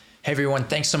Hey everyone,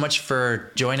 thanks so much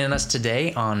for joining us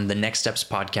today on the Next Steps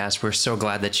podcast. We're so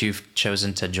glad that you've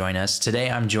chosen to join us. Today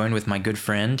I'm joined with my good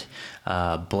friend,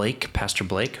 Blake, Pastor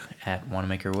Blake at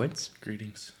Wanamaker Woods.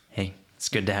 Greetings. Hey, it's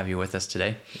good to have you with us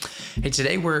today. Hey,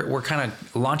 today we're kind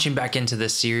of launching back into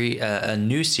this series, a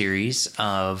new series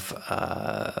of,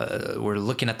 we're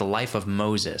looking at the life of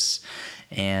Moses.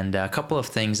 And a couple of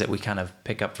things that we kind of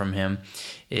pick up from him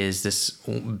is this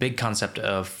big concept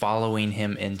of following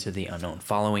him into the unknown,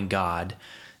 following God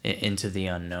into the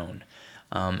unknown.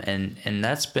 And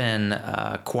that's been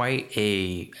quite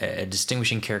a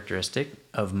distinguishing characteristic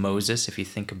of Moses, if you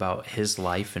think about his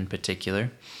life in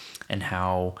particular, and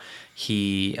how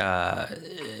he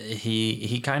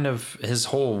kind of, his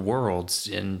whole world,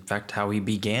 in fact, how he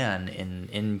began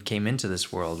and came into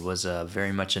this world was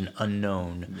very much an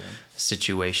unknown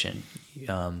situation.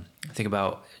 Think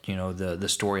about, the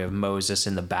story of Moses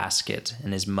in the basket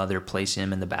and his mother placing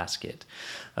him in the basket,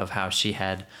 of how she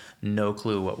had no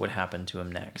clue what would happen to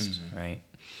him next, right?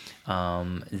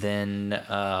 Then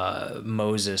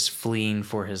Moses fleeing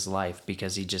for his life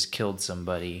because he just killed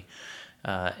somebody.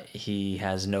 He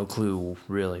has no clue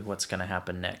really what's going to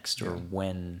happen next or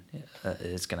when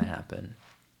it's going to happen.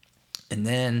 And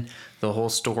then the whole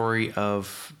story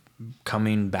of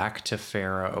coming back to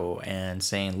Pharaoh and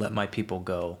saying, "Let my people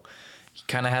go." He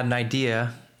kind of had an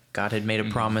idea. God had made a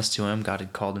promise to him. God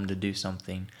had called him to do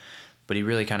something, but he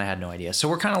really kind of had no idea. So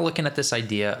we're kind of looking at this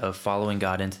idea of following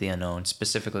God into the unknown,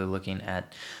 specifically looking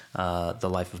at the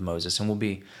life of Moses. And we'll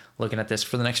be looking at this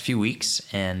for the next few weeks.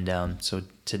 And so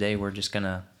today we're just going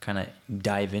to kind of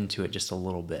dive into it just a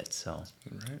little bit. So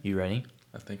You ready?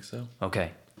 I think so.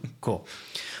 Okay, cool.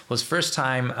 Well, it's first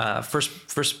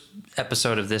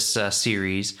episode of this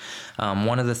series.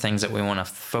 One of the things that we want to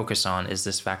focus on is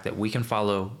this fact that we can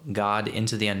follow God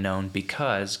into the unknown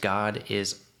because God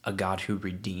is a God who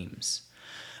redeems.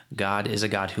 God is a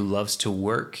God who loves to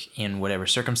work in whatever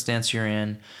circumstance you're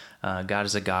in. God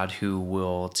is a God who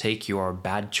will take your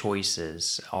bad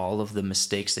choices, all of the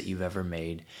mistakes that you've ever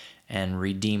made, and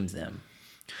redeem them.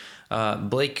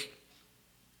 Blake,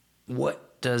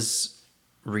 what does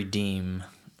redeem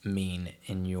mean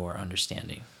in your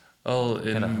understanding? Oh,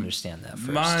 I gotta understand that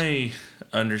first. My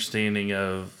understanding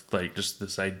of just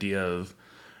this idea of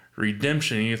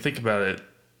redemption, you think about it,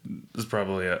 is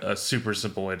probably a super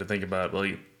simple way to think about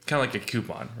it. Kind of like a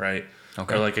coupon, right?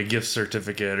 Okay. Or like a gift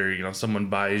certificate, or someone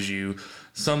buys you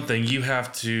something, you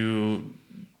have to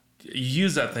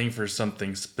use that thing for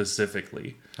something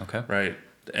specifically. Okay. Right?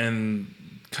 And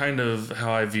kind of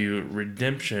how I view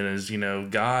redemption is,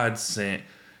 God sent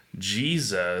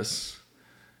Jesus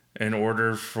in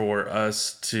order for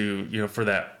us to, for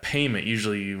that payment.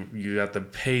 Usually you have to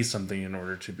pay something in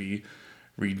order to be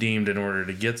redeemed, in order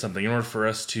to get something. In order for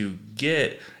us to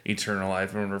get eternal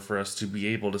life, in order for us to be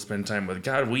able to spend time with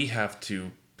God, we have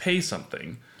to pay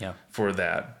something for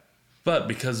that. But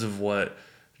because of what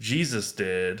Jesus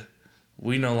did,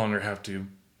 we no longer have to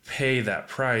pay that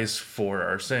price for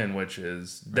our sin, which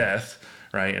is death,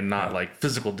 right? And not like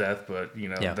physical death, but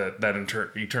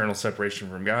that eternal separation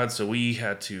from God. So we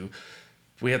had to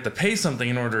pay something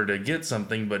in order to get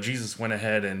something, but Jesus went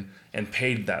ahead and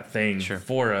paid that thing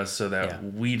for us so that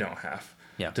we don't have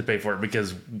to pay for it,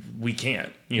 because we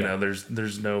can't.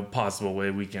 There's no possible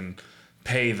way we can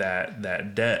pay that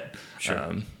debt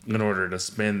in order to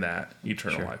spend that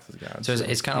eternal life with God. So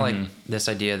it's kind of like this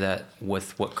idea that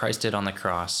with what Christ did on the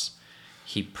cross,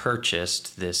 he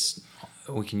purchased this,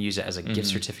 we can use it as a gift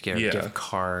certificate or gift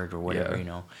card or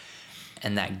whatever,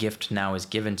 and that gift now is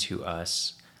given to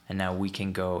us. And now we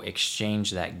can go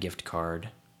exchange that gift card,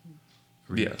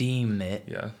 redeem it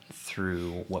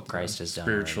through what Christ has done.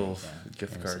 Spiritual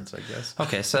gift cards, I guess.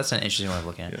 Okay, so that's an interesting way of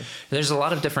looking at it. There's a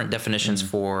lot of different definitions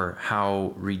for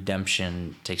how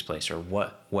redemption takes place, or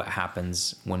what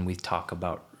happens when we talk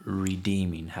about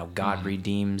redeeming, how God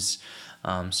redeems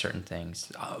certain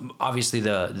things. Obviously,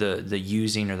 the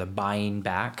using or the buying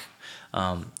back.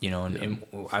 And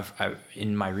I've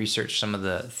in my research, some of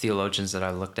the theologians that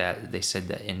I looked at, they said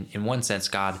that in one sense,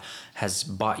 God has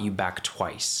bought you back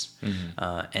twice.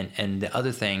 And the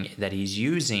other thing that he's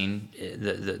using,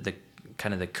 the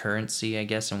kind of the currency, I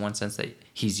guess, in one sense that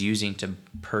he's using to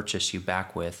purchase you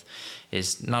back with,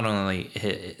 is not only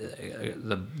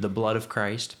the blood of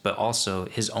Christ, but also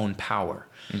his own power.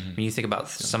 When you think about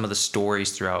some of the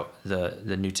stories throughout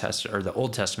the New Testament, or the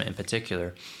Old Testament in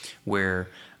particular, where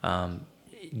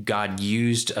God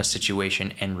used a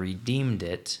situation and redeemed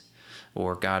it,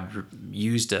 or God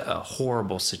used a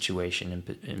horrible situation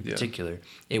in particular,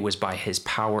 it was by his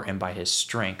power and by his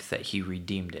strength that he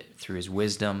redeemed it, through his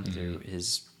wisdom, through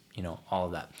his all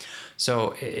of that.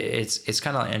 So it's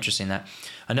kind of interesting that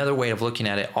another way of looking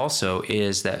at it also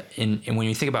is that in when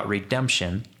you think about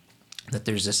redemption, that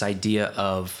there's this idea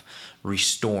of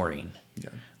restoring. Yeah.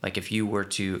 Like if you were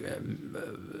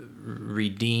to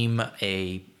redeem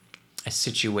a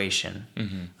situation,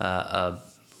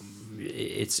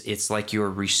 it's like you're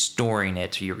restoring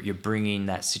it. You're bringing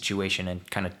that situation and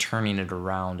kind of turning it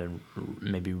around and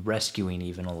maybe rescuing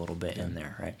even a little bit in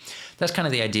there, right? That's kind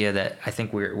of the idea that I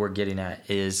think we're getting at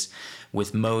is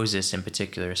with Moses in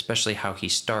particular, especially how he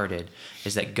started,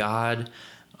 is that God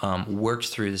worked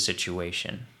through the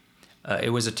situation.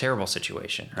 It was a terrible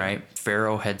situation, right?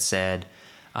 Pharaoh had said,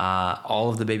 all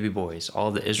of the baby boys, all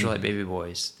of the Israelite baby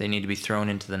boys, they need to be thrown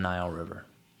into the Nile River.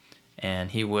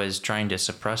 And he was trying to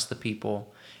suppress the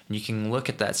people. And you can look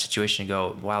at that situation and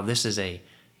go, wow, this is a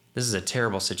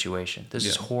terrible situation. This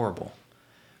is horrible.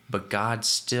 But God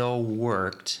still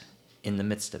worked in the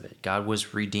midst of it. God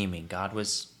was redeeming. God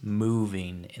was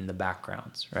moving in the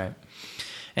backgrounds, right?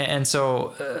 And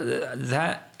so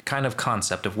that kind of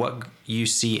concept of what you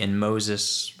see in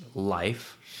Moses'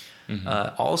 life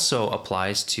also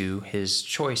applies to his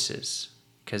choices.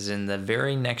 Because in the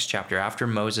very next chapter, after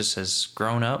Moses has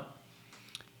grown up,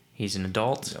 he's an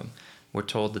adult. Yeah. We're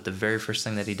told that the very first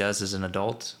thing that he does as an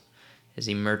adult is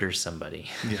he murders somebody.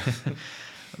 Yeah.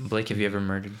 Blake, have you ever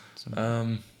murdered somebody?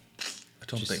 I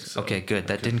don't think so. Okay, good.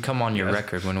 That didn't come on your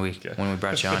record when we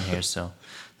brought you on here, so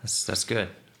that's good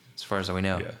as far as we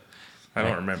know. Yeah. I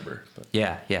don't remember. But.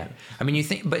 Yeah. I mean, you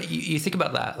think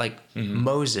about that, like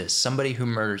Moses, somebody who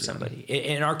murdered somebody.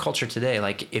 In our culture today,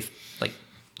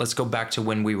 let's go back to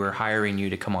when we were hiring you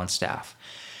to come on staff.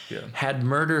 Yeah. Had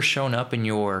murder shown up in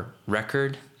your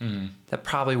record, that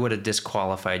probably would have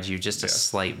disqualified you just a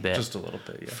slight bit, just a little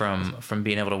bit, from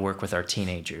being able to work with our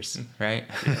teenagers, right?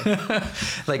 Yeah.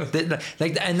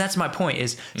 And that's my point.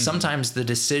 Is sometimes the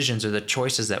decisions or the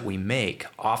choices that we make,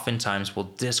 oftentimes will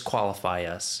disqualify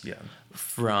us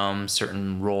from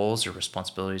certain roles or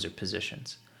responsibilities or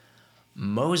positions.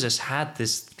 Moses had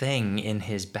this thing in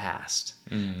his past,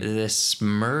 this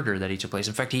murder that he took place.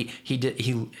 In fact,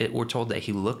 we're told that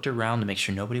he looked around to make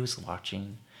sure nobody was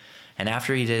watching. And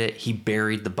after he did it, he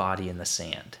buried the body in the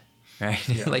sand, right?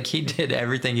 Yeah. Like he did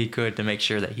everything he could to make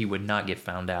sure that he would not get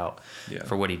found out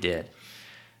for what he did.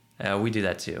 We do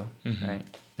that too, right?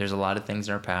 There's a lot of things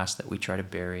in our past that we try to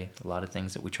bury, a lot of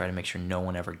things that we try to make sure no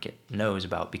one ever knows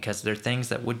about, because they're things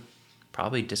that would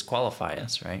probably disqualify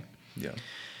us, right? Yeah.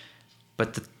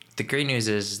 But the great news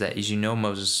is that as you know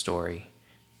Moses' story,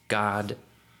 God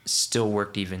still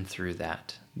worked even through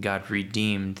that. God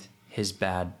redeemed his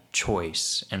bad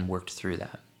choice and worked through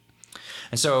that.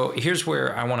 And so here's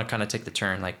where I want to kind of take the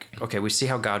turn. Like, okay, we see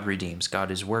how God redeems.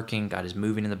 God is working. God is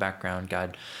moving in the background.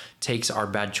 God takes our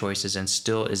bad choices and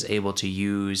still is able to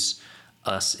use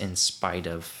us in spite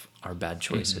of our bad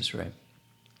choices, right?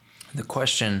 The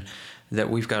question that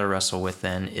we've got to wrestle with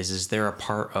then is there a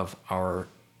part of our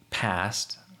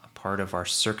past, a part of our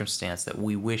circumstance that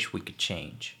we wish we could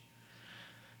change?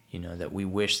 That we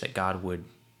wish that God would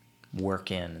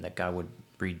work in, and that God would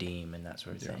redeem and that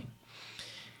sort of thing.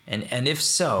 And if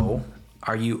so,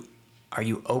 are you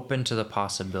open to the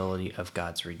possibility of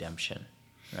God's redemption,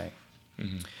 right?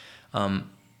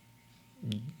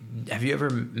 Have you ever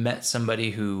met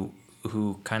somebody who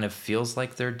kind of feels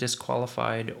like they're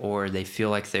disqualified, or they feel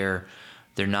like they're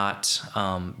not,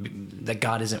 that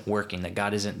God isn't working, that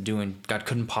God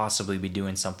couldn't possibly be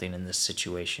doing something in this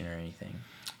situation or anything?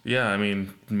 Yeah, I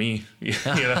mean, me, there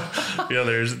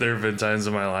have been times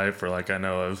in my life where, like, I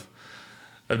know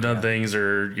I've done things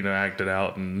or, acted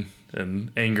out in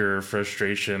anger or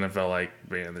frustration. I felt like,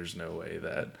 man, there's no way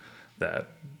that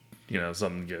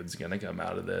something good's going to come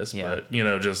out of this. Yeah. But,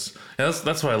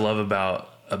 that's what I love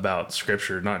about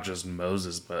Scripture, not just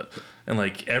Moses, and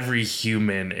like every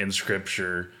human in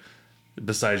Scripture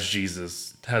besides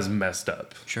Jesus has messed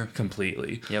up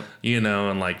completely. Yep.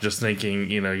 And like just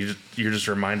thinking, you're just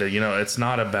reminded, it's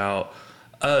not about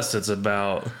us, it's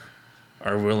about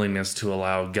our willingness to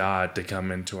allow God to come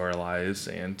into our lives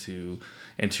and to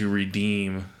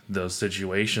redeem those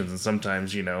situations. And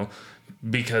sometimes,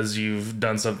 because you've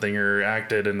done something or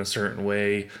acted in a certain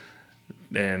way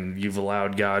and you've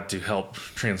allowed God to help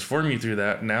transform you through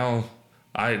that, now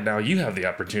you have the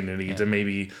opportunity to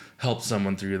maybe help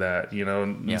someone through that,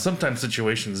 Sometimes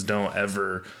situations won't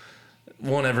ever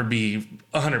be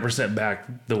 100%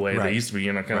 back the way they used to be,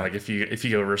 kind of like if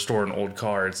you go restore an old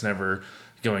car, it's never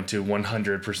going to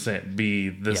 100% be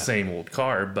the same old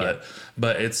car, but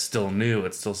it's still new.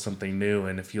 It's still something new.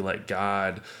 And if you let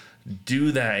God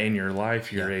do that in your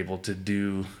life, you're able to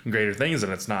do greater things,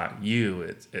 and it's not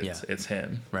you, it's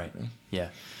him. Right. Yeah.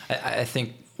 I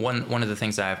think one of the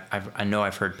things that I know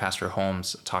I've heard Pastor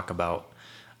Holmes talk about.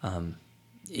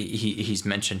 He's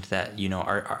mentioned that, you know,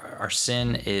 our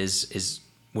sin is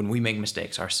when we make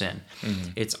mistakes, our sin,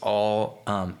 it's all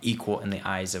equal in the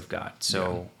eyes of God.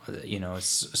 So, you know,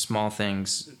 small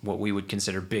things, what we would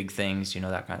consider big things, you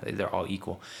know, that kind of, they're all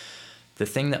equal. The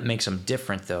thing that makes them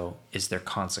different, though, is their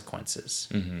consequences,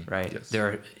 right?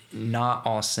 Yes. Not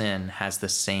all sin has the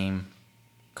same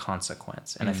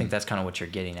consequence. And I think that's kind of what you're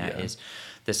getting at, is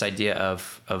this idea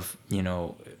of you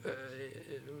know,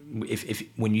 if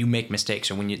when you make mistakes,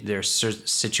 or when there's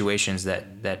situations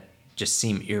that just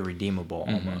seem irredeemable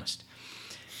almost,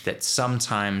 that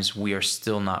sometimes we are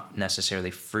still not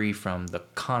necessarily free from the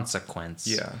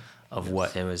consequence of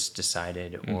what it was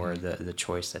decided, or the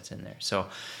choice that's in there. So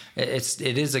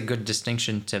it is a good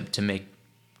distinction to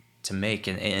make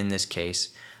in this case,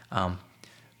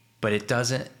 but it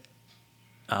doesn't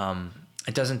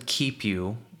keep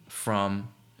you from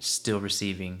still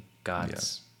receiving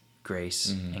God's grace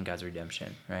and God's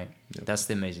redemption, right? Yep. That's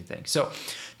the amazing thing. So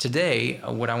today,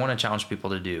 what I want to challenge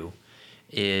people to do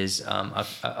is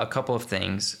a couple of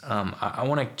things. I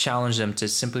want to challenge them to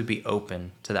simply be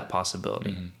open to that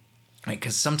possibility, right?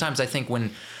 Because sometimes I think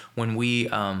when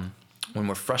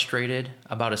we're frustrated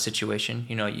about a situation,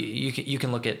 you know, you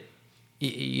can look at,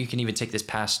 you can even take this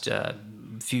past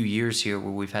few years here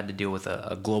where we've had to deal with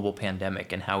a global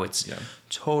pandemic, and how it's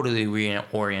totally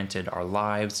reoriented our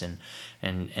lives, and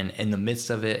in the midst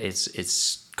of it,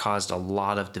 it's caused a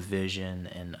lot of division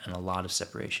and a lot of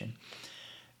separation.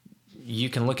 You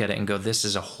can look at it and go, this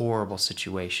is a horrible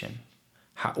situation.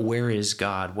 Where is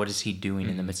God? What is he doing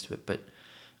in the midst of it?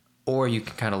 Or you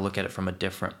can kind of look at it from a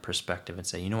different perspective and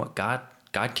say, you know what,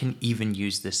 God can even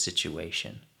use this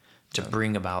situation to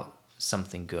bring about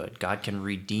something good. God can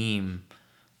redeem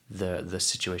the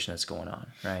situation that's going on,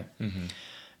 right?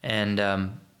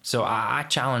 And so I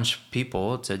challenge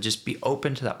people to just be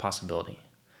open to that possibility,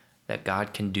 that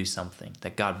God can do something,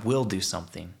 that God will do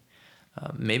something.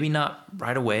 Maybe not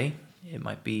right away. It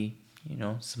might be, you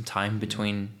know, some time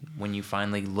between when you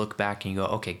finally look back and you go,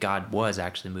 okay, God was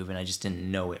actually moving. I just didn't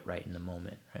know it right in the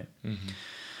moment, right?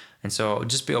 And so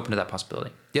just be open to that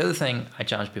possibility. The other thing I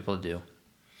challenge people to do,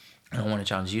 and I want to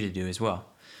challenge you to do as well,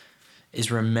 is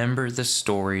remember the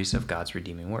stories of God's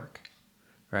redeeming work,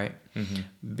 right?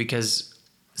 Because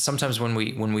sometimes when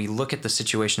we look at the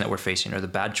situation that we're facing, or the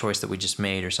bad choice that we just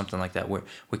made, or something like that,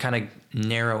 we kind of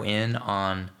narrow in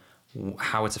on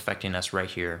how it's affecting us right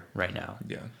here, right now.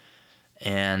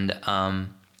 And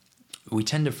we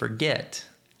tend to forget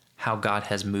how God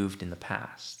has moved in the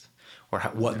past, or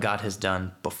what God has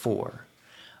done before.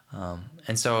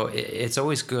 And so it's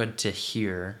always good to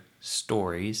hear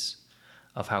stories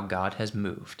of how God has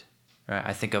moved. Right?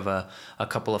 I think of a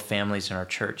couple of families in our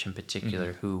church in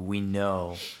particular who we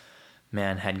know,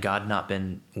 man, had God not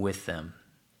been with them,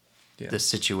 the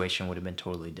situation would have been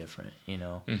totally different. You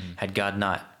know, had God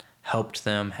not helped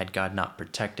them, had God not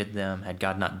protected them, had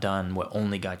God not done what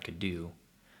only God could do,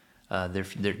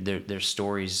 their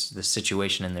stories, the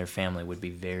situation in their family would be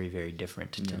very, very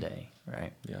different today,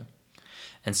 right?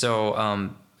 And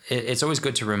so it's always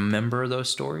good to remember those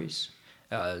stories.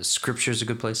 Scripture is a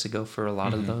good place to go for a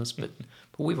lot of those, but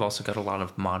we've also got a lot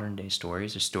of modern day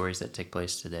stories, or stories that take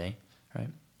place today, right?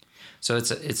 So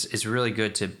it's really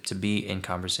good to be in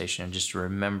conversation and just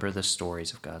remember the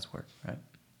stories of God's work, right?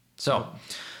 So,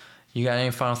 you got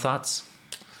any final thoughts?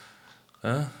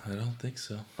 I don't think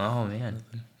so. Oh, man.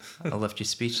 I left you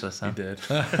speechless, huh? You did.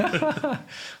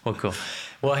 Well, cool.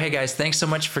 Well, hey, guys, thanks so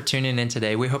much for tuning in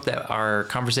today. We hope that our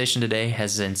conversation today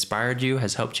has inspired you,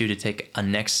 has helped you to take a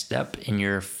next step in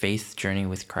your faith journey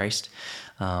with Christ.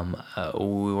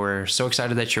 We're so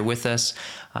excited that you're with us.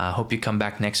 Hope you come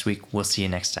back next week. We'll see you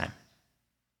next time.